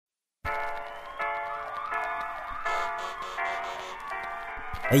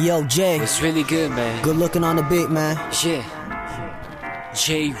Hey yo, Jay. It's really good, man. Good looking on the beat, man. Yeah.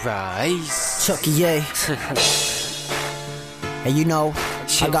 J.Reyez. Chuckie, yeah. Hey, you know,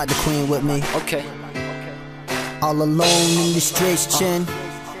 I got the Queen with me. Okay. All alone in the streets, chin.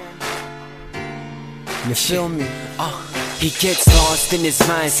 You feel me? He gets lost in his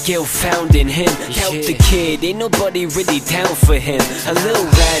mind, skill found in him. Help the kid, ain't nobody really down for him. A little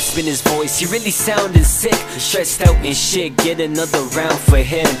rasp in his voice, he really sounding sick. Stressed out and shit, get another round for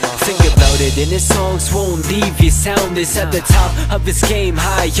him. Think about it, and his songs won't leave you soundless. At the top of his game,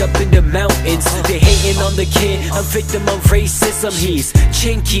 high up in the mountains. They hating on the kid, a victim of racism. He's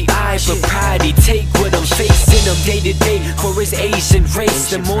chinky eyed, but pride he take what I'm facing him day to day for his Asian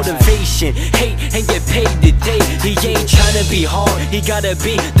race. The motivation, hate and get paid today. He ain't trying to be hard, he gotta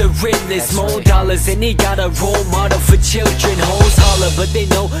be the realest. More dollars and he got a role model for children. Hoes holler, but they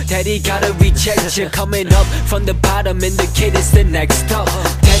know that he gotta reject you. Coming up from the bottom and the kid is the next up.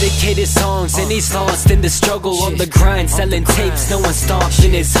 Dedicated songs and he's lost in the struggle. On the grind, selling tapes, no one stops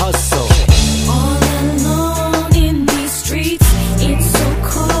in his hustle. All alone in these streets, it's so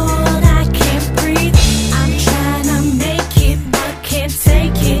cold I can't breathe. I'm trying to make it but can't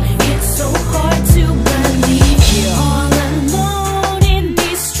take it. It's so hard to believe. All alone in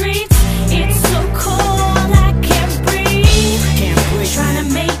these streets, it's so cold I can't breathe. Trying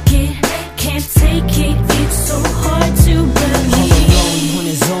to make it, can't take it. It's so hard to believe. All alone on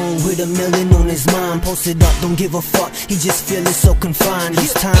his own with $1 million on his mind. Posted up, don't give a fuck, he just feeling so confined.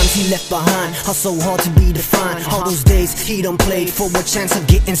 These times he left behind are so hard to be defined. All those days he done played for a chance of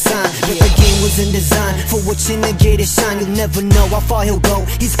getting signed. But the game wasn't designed for what's in the gate to shine. You'll never know how far he'll go,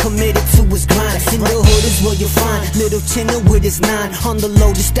 he's committed to his grind. In the hood is where you'll find little Chinner with his 9. On the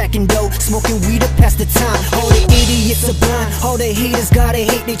low, just stacking dough, smoking weed to pass the time. All the idiots are blind, all the haters gotta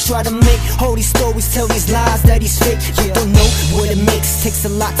hate. They try to make all these stories, tell these lies that he's fake. You don't know what it makes, takes a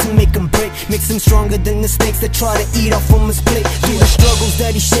lot to make him break. Makes him stronger than the snakes that try to eat off from his plate. Through the struggles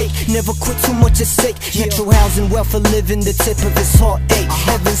that he shake, never quit too much at stake. Natural housing, wealth for living, the tip of his heartache.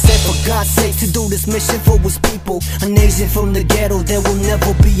 Heaven sent for God's sake to do this mission for his people. A nation from the ghetto, there will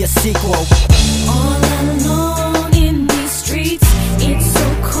never be a sequel. All alone in these streets, it's so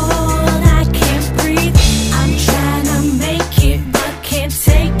cold I can't breathe. I'm trying to make it but can't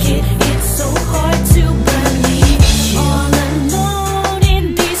take it. It's so hard to believe. All alone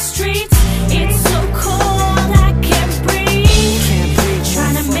in these streets, it's so cold I can't breathe.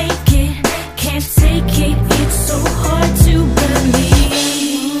 Trying to make it, can't take it. It's so hard to believe.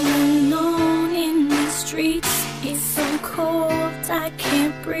 All alone in these streets, it's so cold I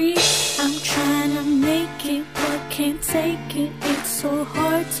can't breathe. I'm trying to make it, but can't take it. It's so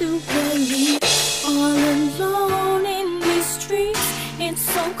hard to believe. All alone in these streets, it's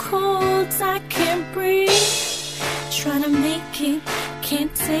so cold I can't breathe. Trying to make it,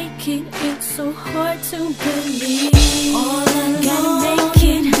 can't take it. It's so hard to believe. All alone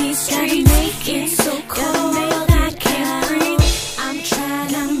in these streets, it's so cold